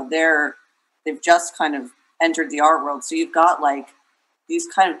 they've just kind of entered the art world. So you've got like these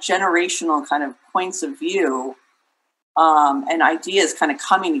kind of generational kind of points of view and ideas kind of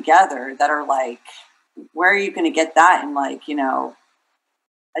coming together that are like, where are you going to get that in like,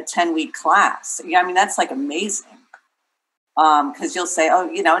 a 10-week class? Yeah, I mean, that's like amazing. Because you'll say, oh,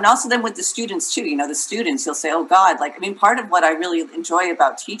 you know, and also then with the students too, you know, the students, you'll say, oh God, like, I mean, part of what I really enjoy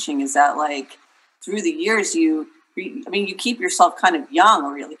about teaching is that, like, through the years, you keep yourself kind of young,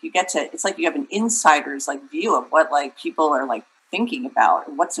 or like you get to, it's like you have an insider's like view of what like people are like thinking about,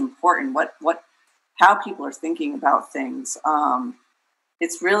 and what's important, how people are thinking about things.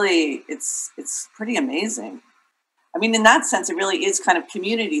 It's really, it's pretty amazing. I mean, in that sense, it really is kind of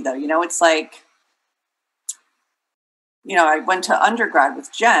community though. You know, it's like, you know, I went to undergrad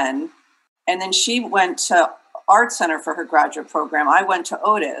with Jen, and then she went to Art Center for her graduate program. I went to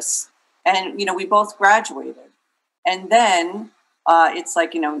Otis, and, you know, we both graduated. And then it's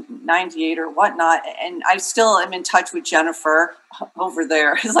like, you know, 98 or whatnot. And I still am in touch with Jennifer over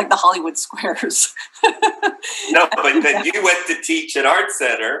there. It's like the Hollywood Squares. No, but then you went to teach at Art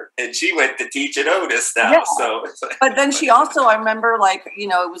Center, and she went to teach at Otis now. Yeah. So, but then she also, I remember, like, you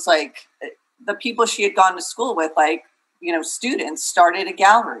know, it was like the people she had gone to school with, like, you know, students started a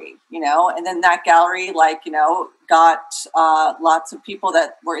gallery, you know, and then that gallery, like, you know, got lots of people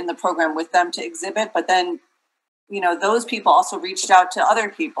that were in the program with them to exhibit. But then, you know, those people also reached out to other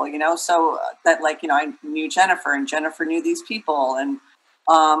people, you know, so that, like, you know, I knew Jennifer, and Jennifer knew these people. And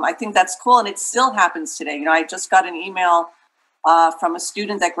I think that's cool. And it still happens today. You know, I just got an email from a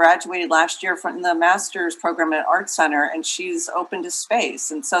student that graduated last year from the master's program at Art Center, and she's opened a space.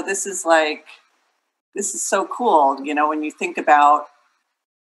 And so this is so cool, you know, when you think about,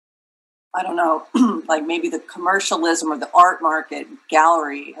 I don't know, like maybe the commercialism or the art market,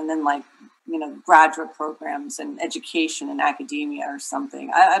 gallery, and then, like, you know, graduate programs and education and academia or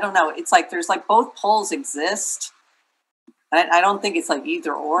something. I don't know. It's like there's like both poles exist. I don't think it's like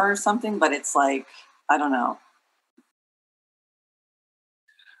either or something, but it's like, I don't know.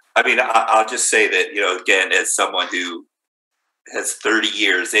 I mean, I'll just say that, you know, again, as someone who has 30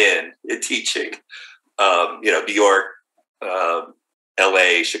 years in teaching, you know, New York,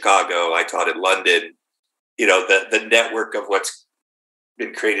 LA, Chicago, I taught in London, you know, the network of what's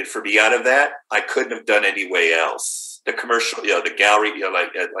been created for me out of that, I couldn't have done any way else. The commercial, you know, the gallery, you know,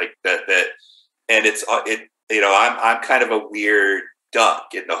 like that, and you know, I'm kind of a weird duck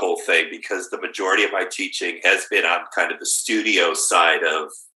in the whole thing, because the majority of my teaching has been on kind of the studio side of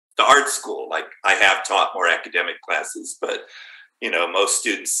the art school. Like, I have taught more academic classes, but, you know, most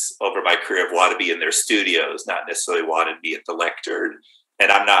students over my career have wanted to be in their studios, not necessarily wanted to be at the lectern.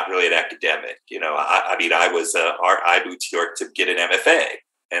 And I'm not really an academic. You know, I mean, I moved to York to get an MFA,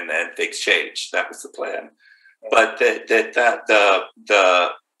 and then things changed. That was the plan. But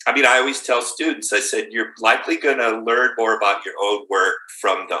I mean, I always tell students, I said, you're likely going to learn more about your own work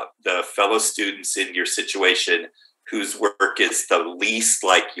from the fellow students in your situation whose work is the least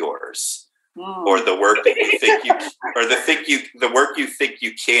like yours. Or the work that you think the work you think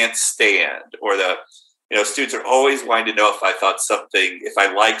you can't stand, or you know, students are always wanting to know if I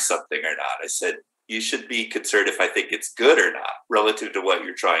like something or not. I said, you should be concerned if I think it's good or not, relative to what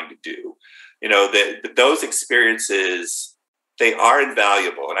you're trying to do. You know, those experiences, they are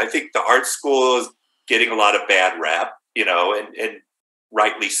invaluable. And I think the art school is getting a lot of bad rap, you know, and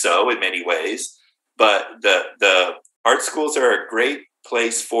rightly so in many ways. But the art schools are a great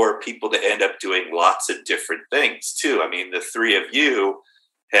place for people to end up doing lots of different things too. I mean, the three of you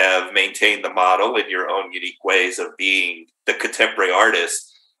have maintained the model in your own unique ways of being the contemporary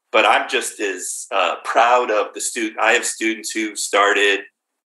artist, but I'm just as proud of the student. I have students who started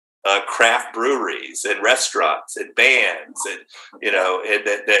craft breweries and restaurants and bands, and, you know, and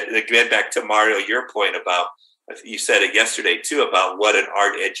that again, back to Mario, your point about, you said it yesterday too, about what an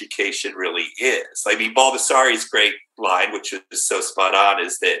art education really is. I mean, Baldessari's great line, which is so spot on,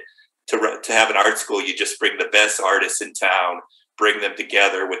 is that to have an art school, you just bring the best artists in town, bring them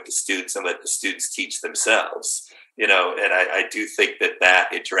together with the students, and let the students teach themselves. You know, and I do think that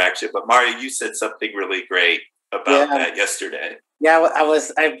interaction. But Mario, you said something really great about that yesterday. Yeah,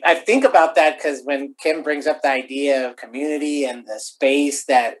 I think about that because when Kim brings up the idea of community and the space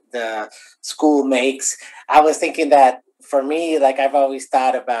that the school makes, I was thinking that for me, like, I've always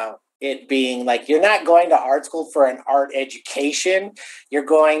thought about it being like, you're not going to art school for an art education. You're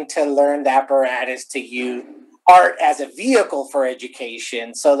going to learn the apparatus to use art as a vehicle for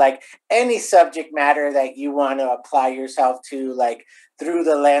education. So, like, any subject matter that you want to apply yourself to, like, through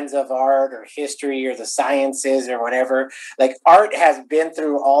the lens of art or history or the sciences or whatever, like, art has been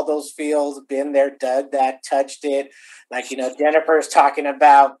through all those fields, been there, dug that, touched it. Like, you know, Jennifer's talking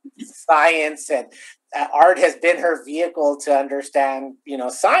about science, and art has been her vehicle to understand, the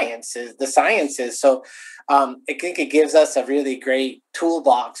sciences. So I think it gives us a really great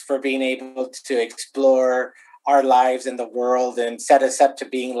toolbox for being able to explore our lives in the world and set us up to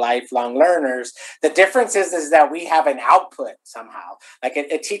being lifelong learners. The difference is that we have an output somehow. Like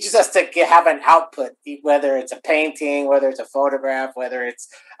it teaches us to have an output, whether it's a painting, whether it's a photograph, whether it's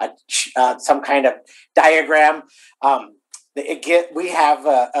some kind of diagram. We have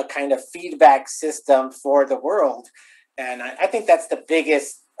a kind of feedback system for the world. And I think that's the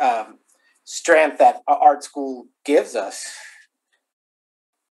biggest strength that art school gives us.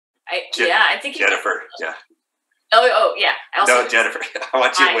 I think Jennifer, yeah. Oh yeah. No, Jennifer, I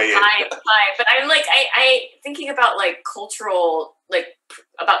want you to weigh in. Hi. But I'm like, I thinking about like cultural, like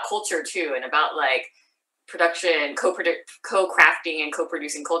about culture too, and about like production, co-crafting and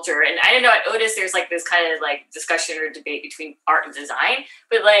co-producing culture. And I don't know, at Otis, there's like this kind of like discussion or debate between art and design.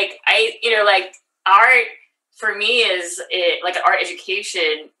 But like, like art for me is like art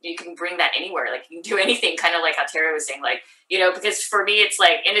education, you can bring that anywhere. Like you can do anything, kind of like how Tara was saying, like, because for me it's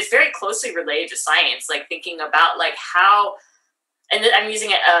like, and it's very closely related to science, like thinking about like how, and I'm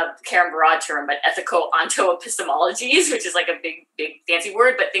using a Karen broad term, but ethical ontoepistemologies, which is like a big fancy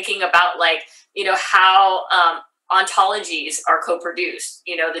word, but thinking about like, how ontologies are co-produced,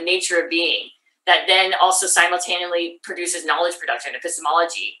 the nature of being, that then also simultaneously produces knowledge production,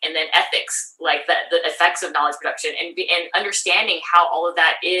 epistemology, and then ethics, like the effects of knowledge production, and understanding how all of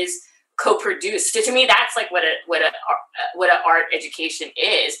that is co-produced. So to me, that's like what a art education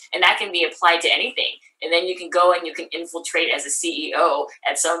is, and that can be applied to anything. And then you can go and you can infiltrate as a CEO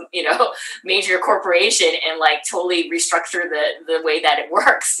at some major corporation and like totally restructure the way that it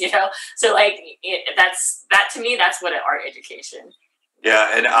works. So like that to me, that's what an art education.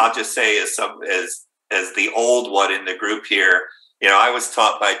 Yeah, and I'll just say as the old one in the group here, I was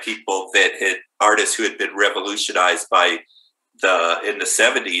taught by people artists who had been revolutionized by in the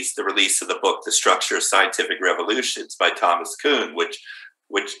 70s, the release of the book The Structure of Scientific Revolutions by Thomas Kuhn, which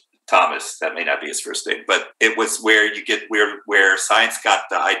Thomas, that may not be his first name, but it was where you get where science got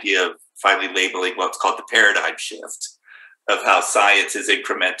the idea of finally labeling what's called the paradigm shift of how science is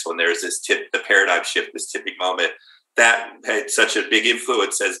incremental, and there's the paradigm shift, this tipping moment. That had such a big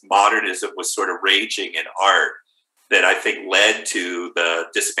influence as modernism was sort of raging in art that I think led to the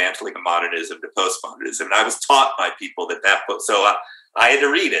dismantling of modernism to postmodernism. And I was taught by people that book, so I had to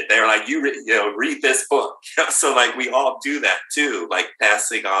read it. They were like, read this book. So like we all do that too, like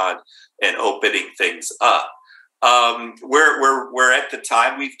passing on and opening things up. We're at the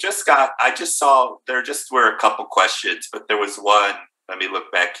time I just saw there just were a couple questions, but there was one. Let me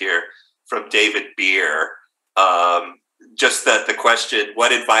look back here from David Beer. Just the question,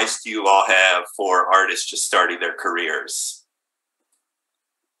 what advice do you all have for artists just starting their careers?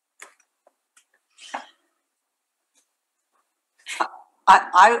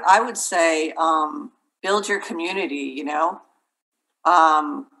 I would say build your community.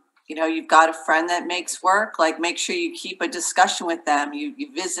 You've got a friend that makes work, like make sure you keep a discussion with them.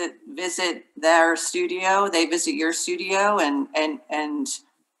 You visit their studio, they visit your studio, and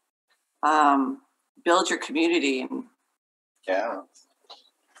build your community. And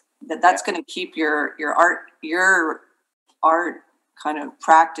that's going to keep your art kind of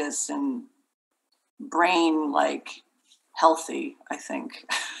practice and brain like healthy, I think.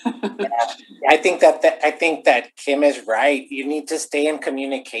 I think that Kim is right. You need to stay in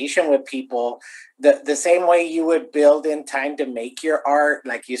communication with people the same way you would build in time to make your art,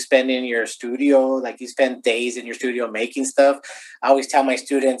 like you spend in your studio, like you spend days in your studio making stuff. I always tell my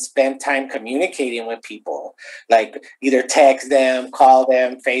students, spend time communicating with people, like either text them, call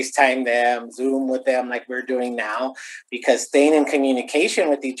them, FaceTime them, Zoom with them like we're doing now, because staying in communication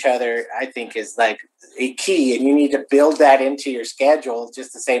with each other, I think, is like a key, and you need to build that into your schedule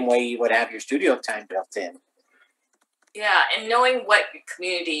just the same way you would have your studio time built in. Yeah, and knowing what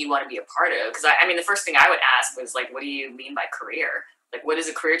community you want to be a part of. Because I mean, the first thing I would ask was like, what do you mean by career? Like, what is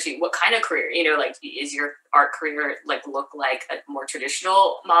a career to you? What kind of career? Like, is your art career like look like a more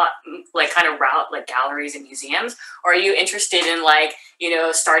traditional, like kind of route, like galleries and museums? Or are you interested in like,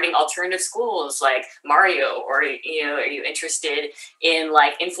 starting alternative schools like Mario? Or, are you interested in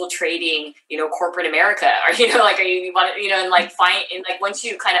like infiltrating, corporate America? Or, like, are you want to, and like once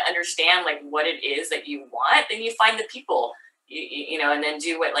you kind of understand like what it is that you want, then you find the people. And then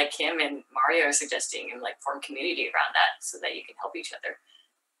do what like Kim and Mario are suggesting, and like form community around that so that you can help each other.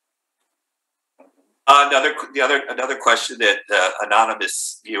 Another question that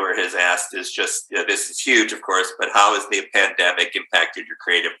anonymous viewer has asked is just, this is huge, of course, but how has the pandemic impacted your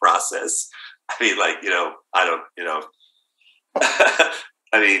creative process? I mean, like, I don't,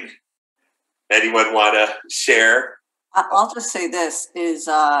 I mean, anyone want to share? I'll just say this is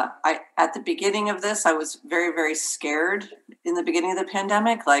at the beginning of this, I was very, very scared in the beginning of the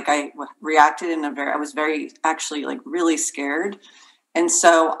pandemic. Like I reacted I was very actually like really scared. And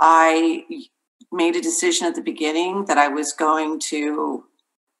so I made a decision at the beginning that I was going to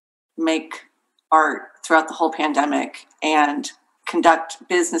make art throughout the whole pandemic and conduct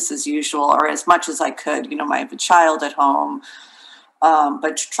business as usual, or as much as I could. You know, I have a child at home.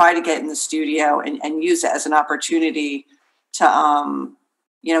 But to try to get in the studio and use it as an opportunity to,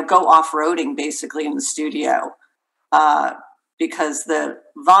 go off-roading basically in the studio, because the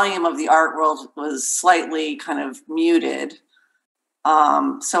volume of the art world was slightly kind of muted.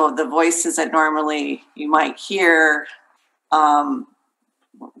 So the voices that normally you might hear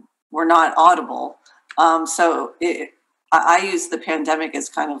were not audible. I use the pandemic as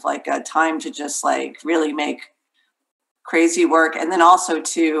kind of like a time to just like really make crazy work, and then also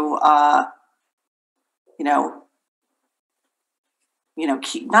to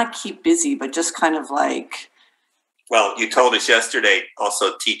keep busy, but just kind of like. Well, you told us yesterday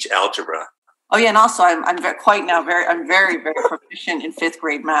also teach algebra. Oh yeah, and also I'm very very proficient in 5th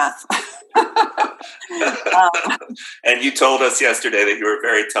grade math. And you told us yesterday that you were a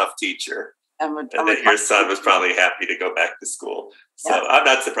very tough teacher. And that your son was probably happy to go back to school. So yeah. I'm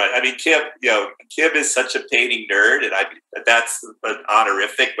not surprised. I mean, Kim is such a painting nerd, and that's an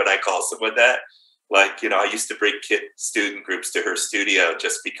honorific, but I call someone that. Like, I used to bring student groups to her studio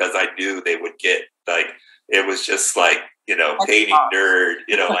just because I knew they would get, like, it was just like, painting nerd,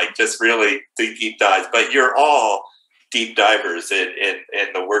 like just really deep dives. But you're all deep divers in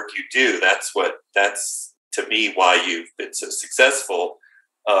the work you do. That's to me why you've been so successful.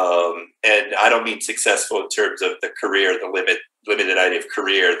 And I don't mean successful in terms of the career, the limited idea of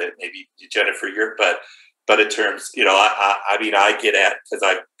career that maybe Jennifer, but in terms, I get at, because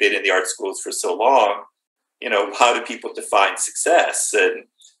I've been in the art schools for so long, how do people define success? And,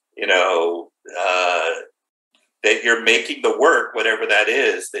 that you're making the work, whatever that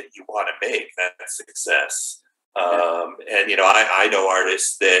is that you want to make, that's success. And, I know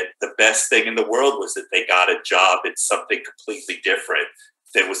artists that the best thing in the world was that they got a job in something completely different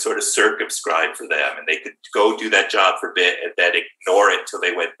that was sort of circumscribed for them, and they could go do that job for a bit and then ignore it till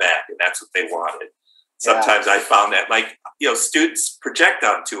they went back, and that's what they wanted. Sometimes I found that, like, students project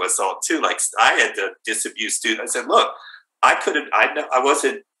onto us all too. Like, I had to disabuse students. I said, look,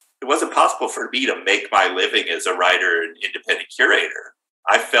 it wasn't possible for me to make my living as a writer and independent curator.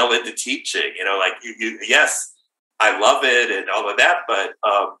 I fell into teaching, yes, I love it and all of that, but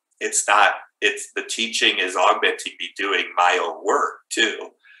the teaching is augmenting me doing my own work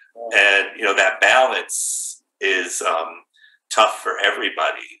too. And, that balance is tough for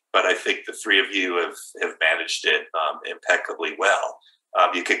everybody. But I think the three of you have managed it impeccably well.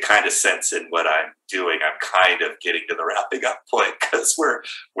 You can kind of sense in what I'm doing. I'm kind of getting to the wrapping up point because we're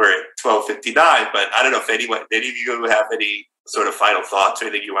at 12:59. But I don't know if any of you have any sort of final thoughts or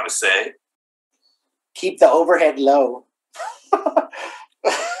anything you want to say. Keep the overhead low. No.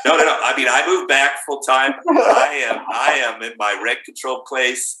 I mean, I moved back full time. I am in my rent control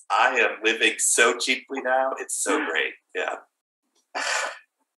place. I am living so cheaply now. It's so great. Yeah.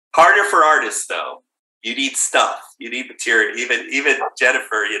 Harder for artists, though. You need stuff. You need material. Even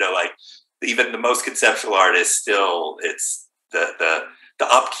Jennifer, even the most conceptual artists, still, it's the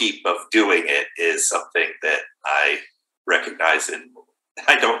upkeep of doing it is something that I recognize, and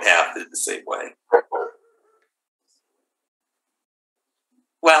I don't have it the same way.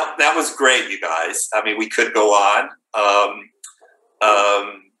 Well, that was great, you guys. I mean, we could go on.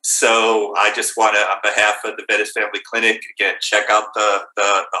 So I just want to, on behalf of the Venice Family Clinic, again, check out the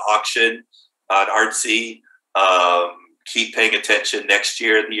auction on Artsy. Keep paying attention next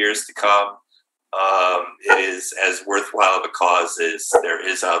year, the years to come. It is as worthwhile of a cause as there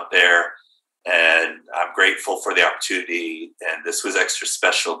is out there. And I'm grateful for the opportunity. And this was extra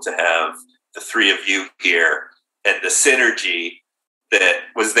special to have the three of you here and the synergy that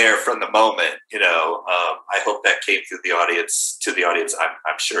was there from the moment. I hope that came through the audience to the audience.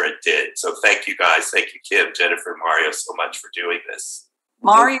 I'm sure it did. So thank you guys. Thank you, Kim, Jennifer, Mario, so much for doing this.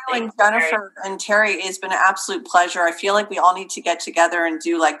 Mario and Jennifer and Terry, it's been an absolute pleasure. I feel like we all need to get together and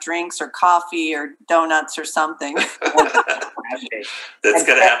do like drinks or coffee or donuts or something. That's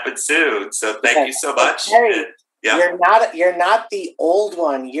going to happen soon. So thank you so much. Terry, you're not the old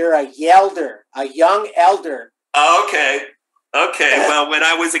one. You're a young elder. Oh, okay. Well, when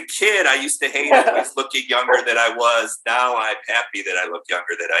I was a kid, I used to hate always looking younger than I was. Now I'm happy that I look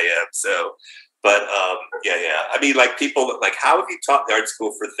younger than I am. So, but yeah. I mean, like people, like, how have you taught the art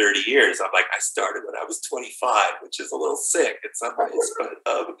school for 30 years? I'm like, I started when I was 25, which is a little sick in some ways.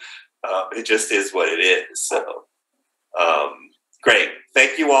 It just is what it is. So, great.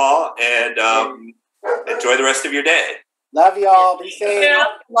 Thank you all, and enjoy the rest of your day. Love you all. Be safe.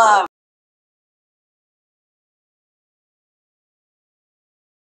 Love.